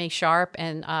running at me sharp.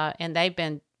 And they've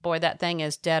been, boy, that thing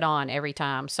is dead on every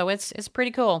time. So it's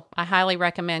pretty cool. I highly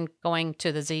recommend going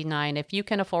to the Z9 if you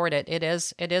can afford it. It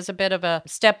is a bit of a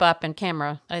step up in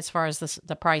camera as far as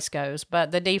the price goes.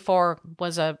 But the D4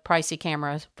 was a pricey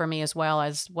camera for me as well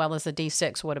as the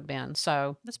D6 would have been.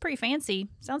 So that's pretty fancy.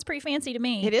 Sounds pretty fancy to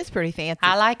me. It is pretty fancy.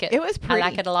 I like it. It was pretty. I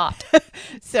like it a lot.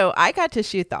 So I got to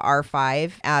shoot the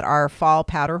R5 at our fall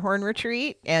powderhorn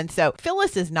retreat. And so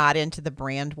Phyllis is not into the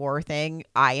brand war thing.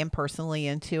 I am personally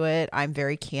into it. I'm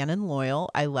very Canon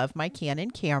loyal. I love my Canon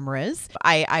cameras.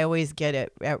 I always get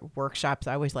it at workshops.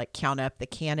 I always like count up the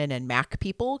Canon and Mac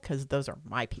people because those are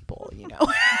my people, you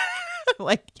know.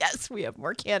 Like, yes, we have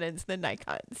more Canons than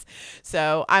Nikons.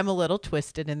 So I'm a little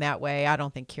twisted in that way. I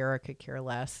don't think Cara could care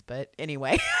less. But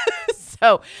anyway,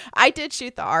 so I did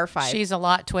shoot the R5. She's a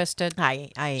lot twisted. I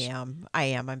am.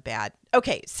 I'm bad.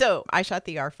 Okay, so I shot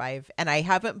the R5 and I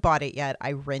haven't bought it yet.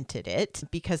 I rented it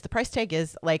because the price tag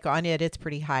is like on it. It's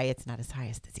pretty high. It's not as high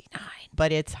as the Z9,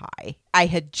 but it's high. I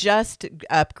had just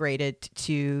upgraded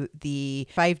to the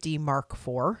 5D Mark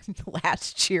IV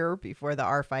last year before the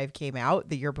R5 came out,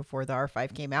 the year before the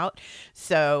R5 came out.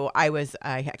 So I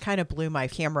kind of blew my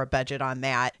camera budget on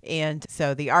that. And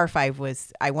so the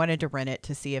R5 I wanted to rent it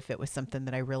to see if it was something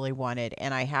that I really wanted.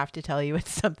 And I have to tell you,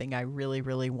 it's something I really,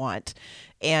 really want.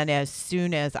 And as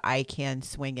soon as I can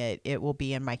swing it, it will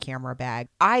be in my camera bag.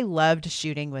 I loved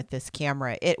shooting with this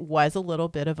camera. It was a little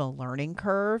bit of a learning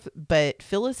curve, but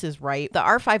Phyllis is right. The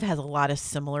R5 has a lot of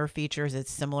similar features.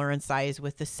 It's similar in size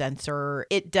with the sensor.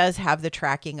 It does have the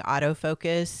tracking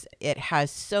autofocus. It has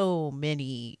so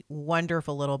many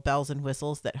wonderful little bells and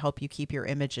whistles that help you keep your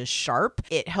images sharp.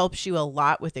 It helps you a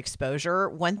lot with exposure.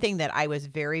 One thing that I was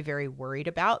very, very worried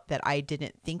about that I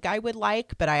didn't think I would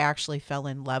like, but I actually fell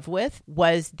in love with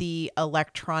was the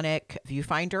electronic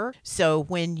viewfinder. So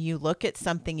when you look at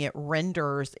something, it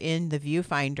renders in the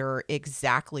viewfinder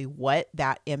exactly what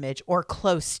that image, or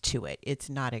close to it. It's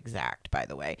not exact, by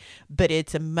the way, but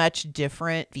it's a much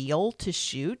different feel to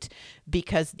shoot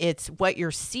because it's what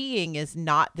you're seeing is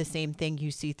not the same thing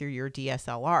you see through your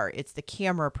DSLR. It's the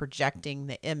camera projecting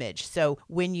the image. So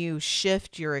when you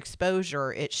shift your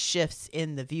exposure, it shifts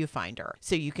in the viewfinder.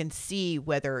 So you can see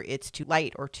whether it's too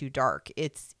light or too dark.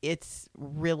 It's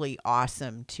really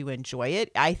awesome to enjoy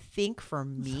it. I think for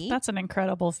me, that's an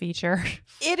incredible feature.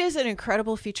 It is an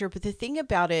incredible feature, but the thing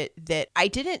about it that I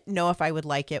didn't know if I would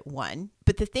like it, one,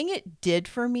 but the thing it did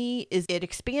for me is it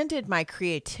expanded my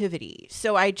creativity.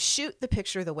 So I'd shoot the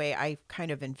picture the way I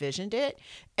kind of envisioned it,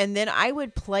 and then I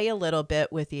would play a little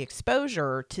bit with the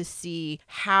exposure to see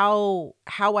how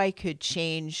I could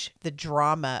change the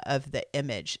drama of the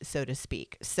image, so to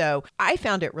speak. So I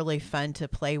found it really fun to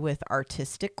play with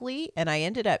artistically, and I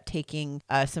ended up taking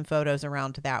some photos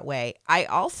around that way. I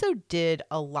also did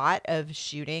a lot of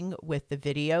shooting with the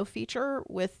video feature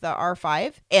with the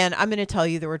R5, and I'm going to tell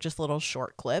you there were just little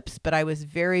short clips, but I was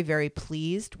very, very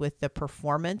pleased with the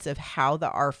performance of how the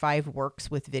R5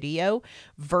 works with video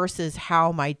versus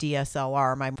how my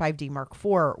DSLR, my 5D Mark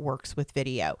IV works with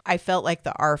video. I felt like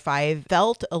the R5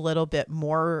 felt a little bit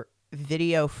more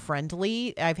video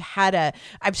friendly.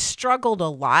 I've struggled a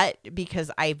lot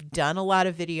because I've done a lot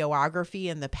of videography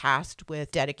in the past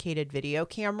with dedicated video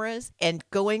cameras, and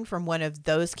going from one of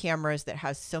those cameras that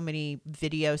has so many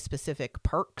video specific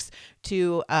perks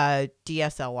to a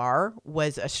DSLR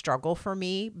was a struggle for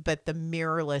me. But the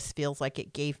mirrorless feels like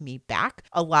it gave me back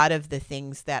a lot of the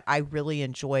things that I really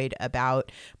enjoyed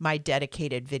about my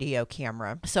dedicated video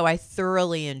camera. So I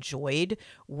thoroughly enjoyed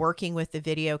working with the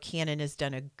video. Canon has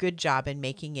done a good job in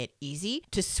making it easy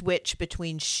to switch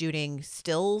between shooting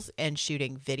stills and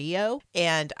shooting video.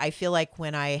 And I feel like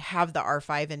when I have the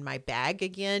R5 in my bag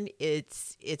again,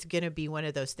 it's going to be one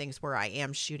of those things where I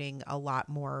am shooting a lot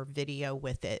more video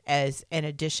with it as an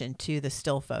addition to the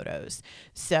still photos.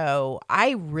 So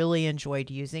I really enjoyed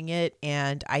using it,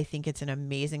 and I think it's an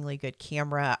amazingly good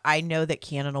camera. I know that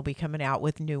Canon will be coming out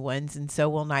with new ones, and so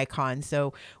will Nikon.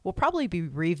 So we'll probably be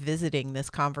revisiting this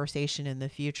conversation in the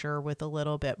future with a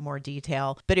little bit more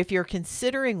detail. But if you're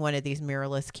considering one of these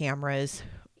mirrorless cameras,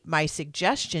 my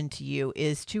suggestion to you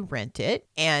is to rent it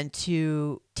and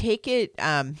to take it,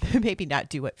 maybe not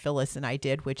do what Phyllis and I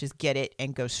did, which is get it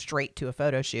and go straight to a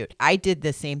photo shoot. I did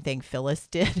the same thing Phyllis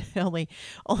did, only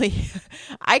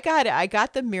I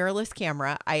got the mirrorless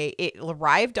camera. It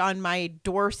arrived on my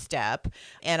doorstep,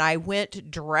 and I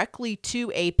went directly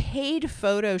to a paid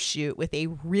photo shoot with a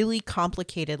really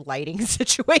complicated lighting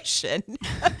situation.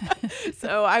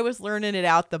 So I was learning it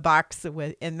out the box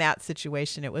in that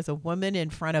situation. It was a woman in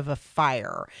front of a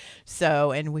fire.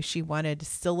 So, and she wanted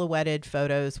silhouetted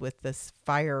photos with this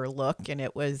fire look, and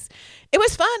it was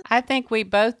fun. I think we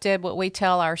both did what we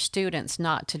tell our students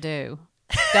not to do.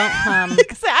 Don't come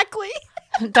Exactly.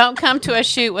 Don't come to a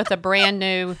shoot with a brand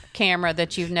new camera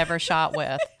that you've never shot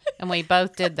with. And we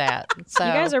both did that. So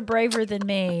you guys are braver than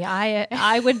me.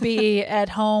 I would be at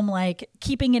home like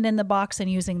keeping it in the box and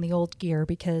using the old gear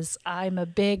because I'm a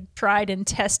big tried and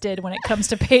tested when it comes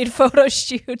to paid photo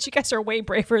shoots. You guys are way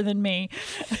braver than me.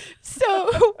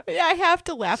 So I have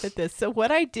to laugh at this. So what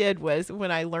I did was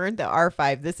when I learned the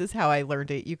R5, this is how I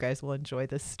learned it. You guys will enjoy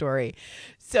this story.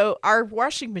 So our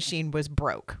washing machine was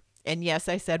broke. And yes,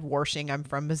 I said washing. I'm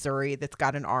from Missouri. That's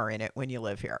got an R in it when you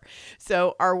live here.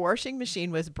 So our washing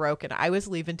machine was broken. I was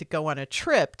leaving to go on a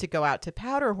trip to go out to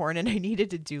Powderhorn, and I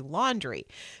needed to do laundry.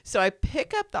 So I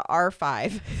pick up the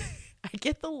R5. I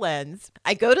get the lens.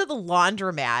 I go to the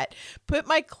laundromat, put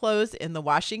my clothes in the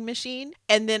washing machine,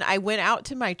 and then I went out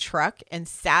to my truck and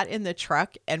sat in the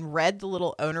truck and read the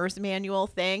little owner's manual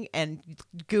thing and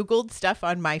Googled stuff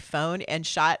on my phone and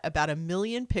shot about 1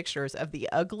 million pictures of the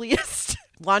ugliest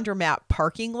laundromat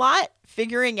parking lot,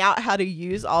 figuring out how to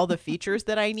use all the features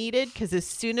that I needed, because as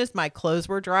soon as my clothes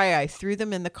were dry, I threw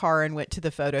them in the car and went to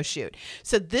the photo shoot.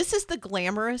 So this is the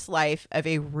glamorous life of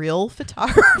a real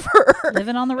photographer.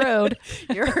 Living on the road.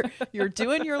 You're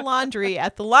doing your laundry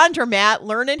at the laundromat,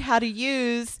 learning how to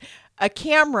use a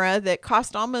camera that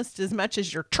cost almost as much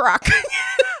as your truck.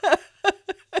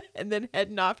 And then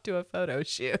heading off to a photo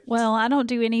shoot. Well, I don't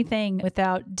do anything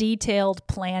without detailed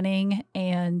planning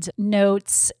and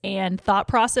notes and thought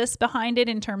process behind it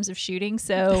in terms of shooting.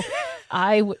 So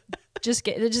it just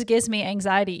gives me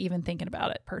anxiety even thinking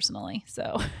about it personally.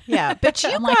 So yeah, but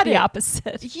you I'm got like the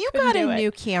opposite. You got a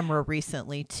new camera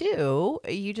recently too.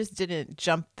 You just didn't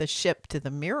jump the ship to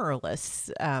the mirrorless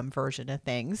version of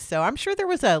things. So I'm sure there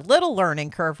was a little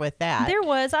learning curve with that. There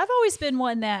was. I've always been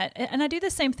one that, and I do the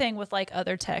same thing with like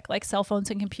other tech, like cell phones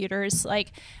and computers.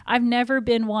 Like I've never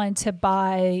been one to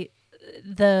buy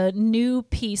the new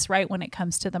piece right when it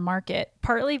comes to the market,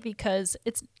 partly because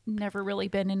it's never really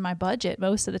been in my budget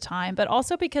most of the time, but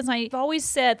also because I've always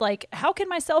said, like, how can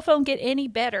my cell phone get any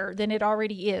better than it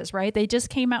already is, right? They just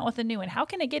came out with a new one. How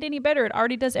can it get any better? It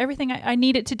already does everything I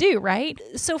need it to do, right?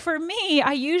 So for me,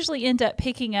 I usually end up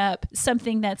picking up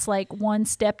something that's like one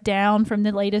step down from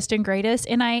the latest and greatest.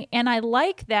 And I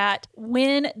like that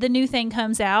when the new thing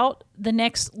comes out, the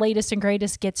next latest and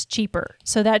greatest gets cheaper.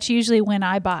 So that's usually when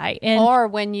I buy. Or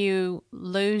when you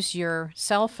lose your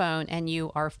cell phone and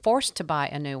you are forced to buy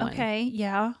a new one. Okay,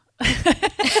 yeah.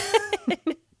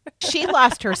 She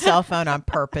lost her cell phone on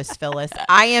purpose, Phyllis.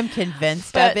 I am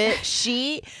convinced of it.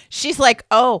 She's like,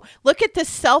 oh, look at this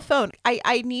cell phone.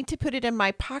 I need to put it in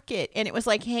my pocket. And it was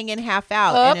like hanging half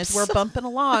out. Oops. And as we're bumping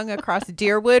along across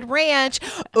Deerwood Ranch,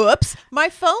 oops, my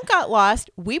phone got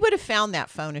lost. We would have found that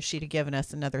phone if she'd have given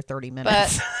us another 30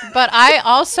 minutes. But I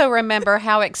also remember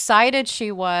how excited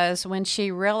she was when she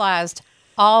realized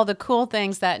all the cool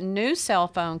things that new cell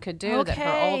phone could do that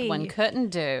her old one couldn't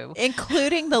do.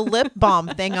 Including the lip balm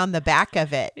thing on the back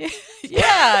of it.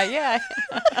 Yeah.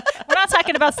 We're not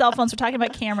talking about cell phones. We're talking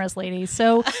about cameras, ladies.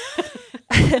 So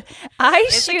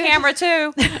It's a camera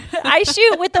too. I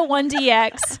shoot with the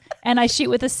 1DX and I shoot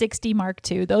with a 60 Mark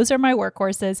II. Those are my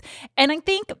workhorses. And I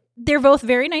think they're both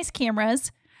very nice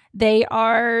cameras. They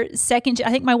are I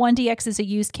think my 1DX is a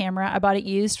used camera. I bought it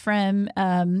used from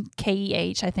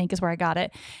KEH, I think is where I got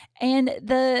it. And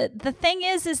the thing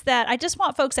is that I just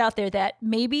want folks out there that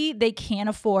maybe they can't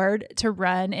afford to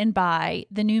run and buy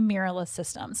the new mirrorless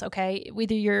systems, okay?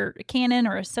 Whether you're a Canon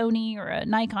or a Sony or a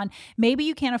Nikon, maybe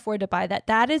you can't afford to buy that.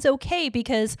 That is okay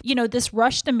because, this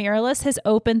rush to mirrorless has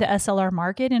opened the SLR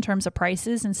market in terms of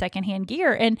prices and secondhand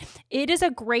gear. And it is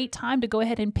a great time to go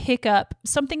ahead and pick up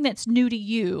something that's new to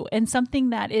you and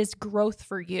something that is growth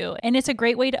for you. And it's a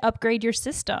great way to upgrade your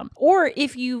system. Or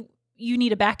if you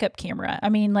need a backup camera. I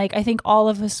mean, I think all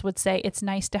of us would say it's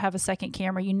nice to have a second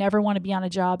camera. You never want to be on a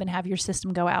job and have your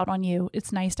system go out on you.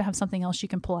 It's nice to have something else you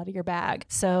can pull out of your bag.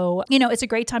 So, it's a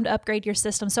great time to upgrade your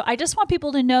system. So I just want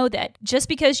people to know that just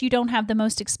because you don't have the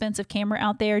most expensive camera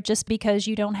out there, just because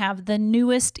you don't have the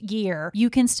newest gear,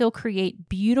 you can still create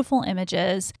beautiful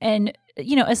images. And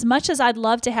as much as I'd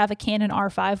love to have a Canon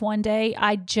R5 one day,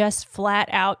 I just flat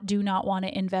out do not want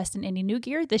to invest in any new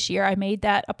gear this year. I made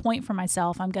that a point for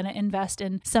myself. I'm going to invest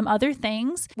in some other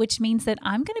things, which means that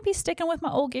I'm going to be sticking with my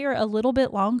old gear a little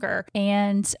bit longer.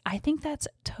 And I think that's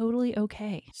totally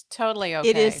okay. It's totally okay.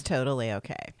 It is totally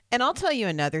okay. And I'll tell you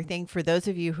another thing for those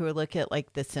of you who look at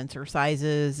the sensor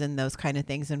sizes and those kind of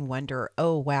things and wonder,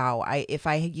 oh, wow, if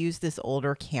I use this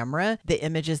older camera, the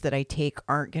images that I take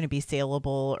aren't going to be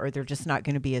saleable or they're just not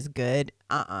going to be as good.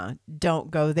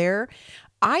 Don't go there.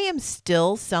 I am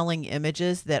still selling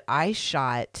images that I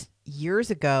shot years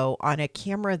ago on a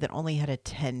camera that only had a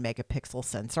 10 megapixel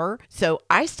sensor. So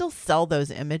I still sell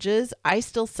those images. I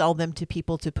still sell them to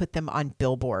people to put them on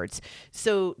billboards.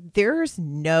 So there's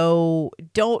don't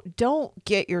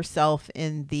get yourself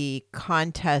in the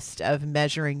contest of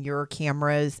measuring your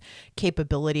camera's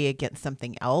capability against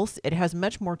something else. It has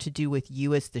much more to do with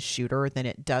you as the shooter than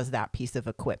it does that piece of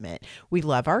equipment. We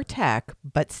love our tech,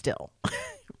 but still.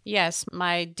 Yes,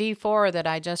 my D4 that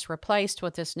I just replaced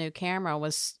with this new camera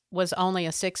was only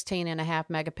a 16.5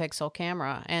 megapixel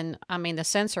camera. And I mean, the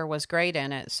sensor was great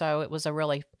in it. So it was a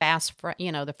really fast,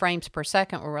 the frames per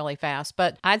second were really fast.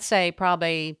 But I'd say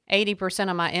probably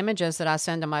 80% of my images that I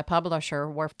send to my publisher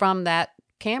were from that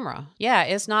camera. Yeah,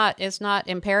 it's not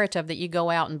imperative that you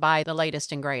go out and buy the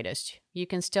latest and greatest. You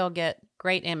can still get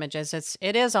great images.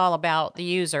 It is all about the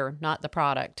user, not the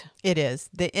product. It is.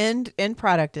 The end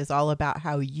product is all about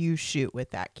how you shoot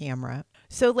with that camera.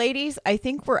 So ladies, I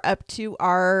think we're up to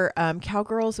our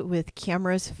Cowgirls with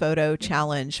Cameras photo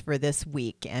challenge for this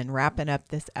week and wrapping up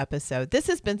this episode. This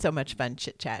has been so much fun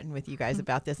chit-chatting with you guys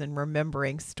about this and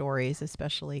remembering stories,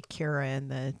 especially Cara and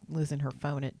the losing her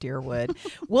phone at Deerwood.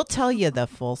 We'll tell you the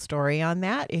full story on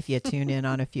that if you tune in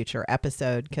on a future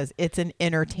episode because it's an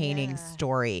entertaining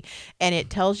story. And it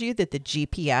tells you that the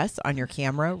GPS on your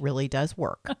camera really does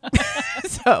work.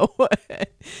 So,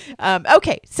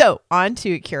 okay. So on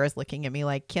to Cara's looking at me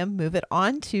like, Kim, move it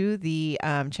on to the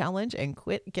challenge and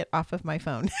get off of my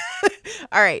phone.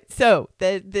 All right. So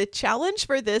the challenge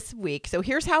for this week. So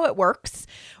here's how it works.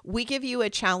 We give you a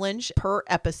challenge per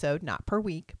episode, not per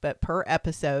week, but per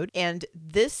episode. And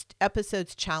this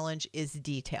episode's challenge is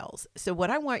details. So what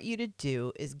I want you to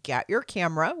do is get your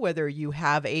camera, whether you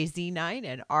have a Z9,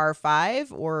 an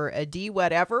R5, or a D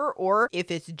whatever, or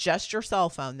if it's just your cell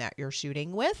phone that you're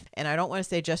shooting with. And I don't want to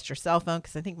say just your cell phone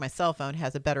because I think my cell phone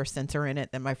has a better sensor in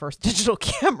it than my first digital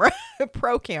camera,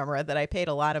 pro camera that I paid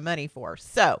a lot of money for.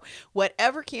 So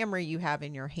whatever camera you have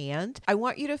in your hand, I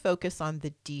want you to focus on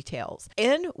the details.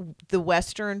 In the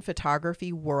Western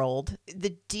photography world,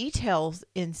 the details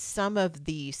in some of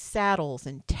the saddles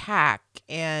and tack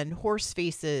and horse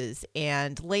faces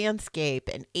and landscape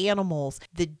and animals,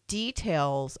 the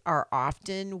details are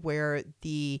often where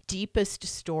the deepest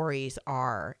stories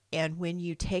are. And when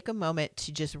you take a moment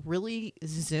to just really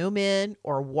zoom in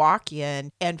or walk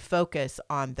in and focus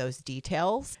on those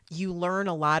details, you learn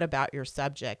a lot about your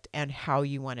subject and how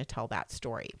you want to tell that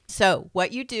story. So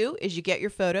what you do is you get your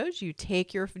photos, you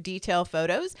take your detail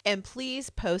photos, and please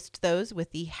post those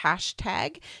with the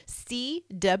hashtag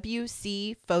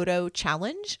CWC Photo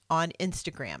Challenge on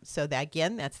Instagram. So that,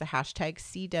 again, that's the hashtag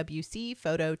CWC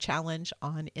Photo Challenge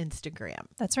on Instagram.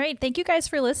 That's right. Thank you guys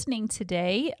for listening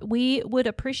today. We would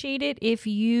appreciate it if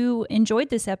you enjoyed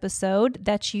this episode,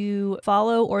 that you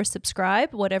follow or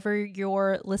subscribe, whatever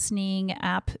your listening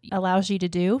app allows you to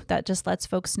do. That just lets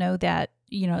folks know that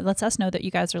lets us know that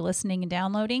you guys are listening and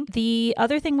downloading. The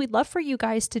other thing we'd love for you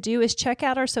guys to do is check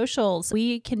out our socials.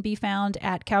 We can be found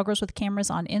at Cowgirls with Cameras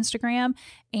on Instagram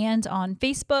and on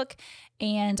Facebook.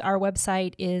 And our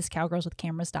website is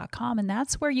cowgirlswithcameras.com. And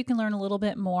that's where you can learn a little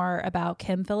bit more about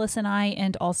Kim, Phyllis, and I,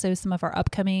 and also some of our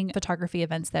upcoming photography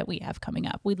events that we have coming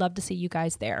up. We'd love to see you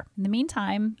guys there. In the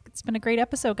meantime, it's been a great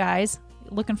episode, guys.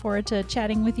 Looking forward to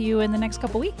chatting with you in the next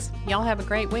couple weeks. Y'all have a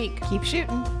great week. Keep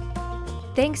shooting.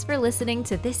 Thanks for listening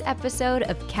to this episode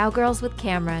of Cowgirls with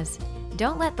Cameras.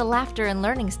 Don't let the laughter and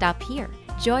learning stop here.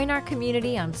 Join our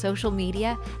community on social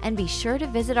media and be sure to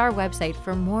visit our website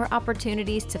for more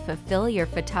opportunities to fulfill your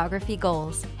photography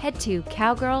goals. Head to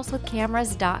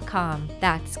cowgirlswithcameras.com.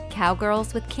 That's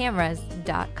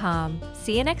cowgirlswithcameras.com.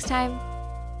 See you next time.